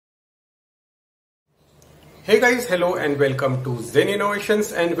Hey guys, hello and welcome to Zen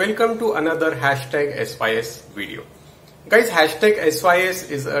Innovations and welcome to another hashtag SYS video. Guys, hashtag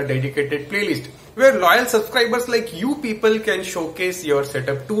SYS is a dedicated playlist where loyal subscribers like you people can showcase your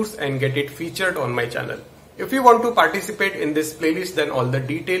setup tours and get it featured on my channel. If you want to participate in this playlist, then all the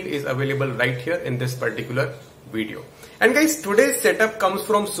detail is available right here in this particular video. And guys, today's setup comes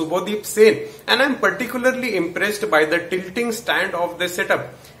from Subhadip Sen and I'm particularly impressed by the tilting stand of this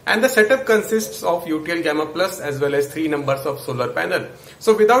setup. And the setup consists of UTL Gamma Plus as well as 3 numbers of solar panel.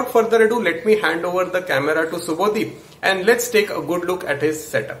 So without further ado, let me hand over the camera to Subhadip and let's take a good look at his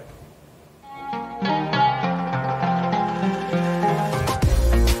setup.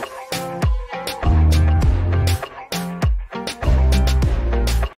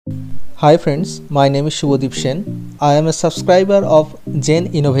 Hi friends, my name is Subhadip Sen. I am a subscriber of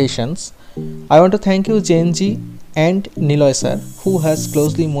Zen Innovations. I want to thank you Zen ji and Niloy sir who has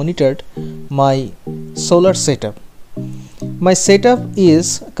closely monitored my solar setup. My setup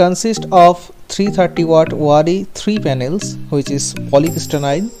consists of 330 watt Waaree 3 panels which is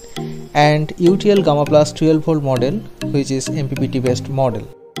polycrystalline and UTL Gamma Plus 12 volt model which is MPPT based model.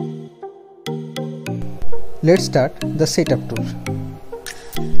 Let's start the setup tour.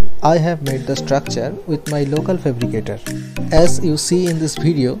 I have made the structure with my local fabricator. As you see in this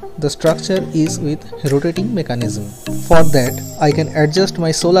video, the structure is with rotating mechanism. For that, I can adjust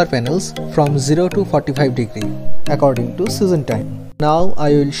my solar panels from 0 to 45 degree according to season time. Now I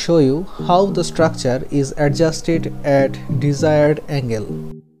will show you how the structure is adjusted at desired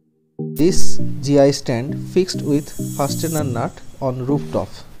angle. This GI stand fixed with fastener nut on rooftop.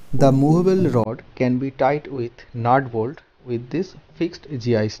 The movable rod can be tied with nut bolt with this fixed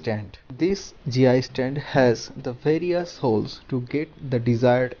GI stand. This GI stand has the various holes to get the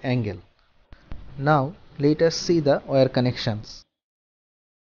desired angle. Now let us see the wire connections.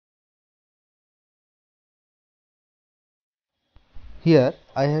 Here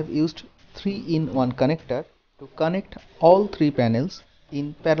I have used 3-in-1 connector to connect all 3 panels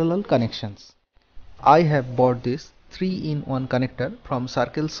in parallel connections. I have bought this 3-in-1 connector from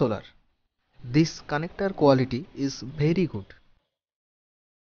Circle Solar. This connector quality is very good.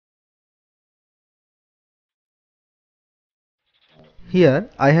 Here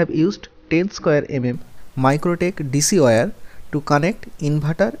I have used 10 square mm Microtech DC wire to connect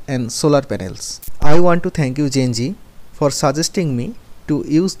inverter and solar panels. I want to thank you Genji for suggesting me to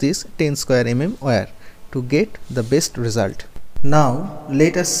use this 10 square mm wire to get the best result. Now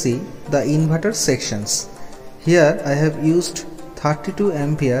let us see the inverter sections. Here I have used 32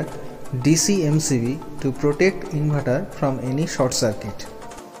 ampere DC MCB to protect inverter from any short circuit.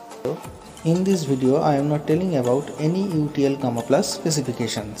 In this video I am not telling about any UTL Gamma Plus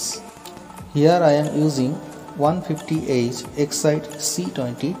specifications. Here I am using 150H Excite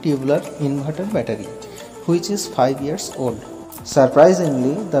C20 tubular inverter battery which is 5 years old.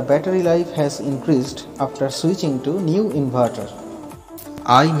 Surprisingly, the battery life has increased after switching to new inverter.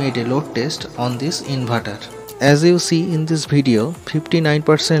 I made a load test on this inverter. As you see in this video,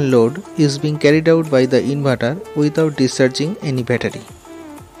 59% load is being carried out by the inverter without discharging any battery.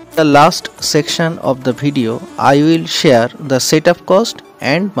 In the last section of the video, I will share the setup cost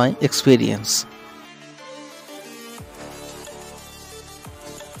and my experience.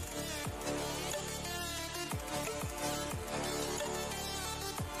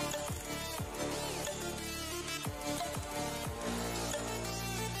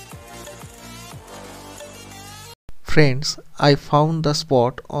 Friends, I found the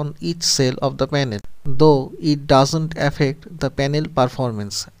spot on each cell of the panel. Though it doesn't affect the panel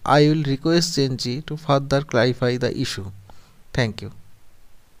performance, I will request Genji to further clarify the issue. Thank you.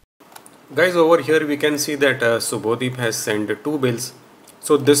 Guys, over here we can see that Subhadip has sent 2 bills.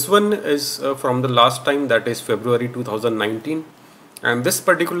 So this one is from the last time, that is February 2019, and this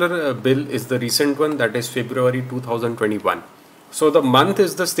particular bill is the recent one, that is February 2021. So the month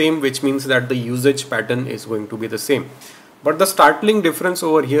is the same, which means that the usage pattern is going to be the same. But the startling difference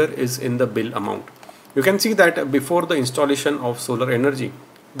over here is in the bill amount. You can see that before the installation of solar energy,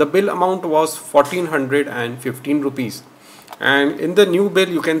 the bill amount was 1415 rupees. And in the new bill,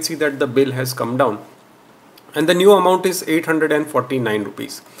 you can see that the bill has come down. And the new amount is 849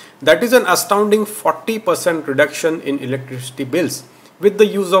 rupees. That is an astounding 40% reduction in electricity bills with the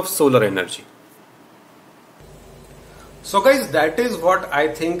use of solar energy. So guys, that is what I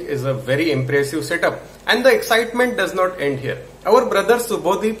think is a very impressive setup, and the excitement does not end here. Our brother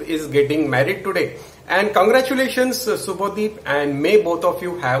Subhadip is getting married today, and congratulations Subhadip, and may both of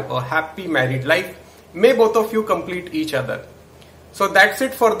you have a happy married life. May both of you complete each other. So that's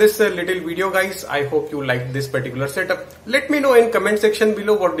it for this little video, guys. I hope you liked this particular setup. Let me know in comment section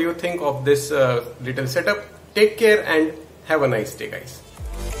below what do you think of this little setup. Take care and have a nice day, guys.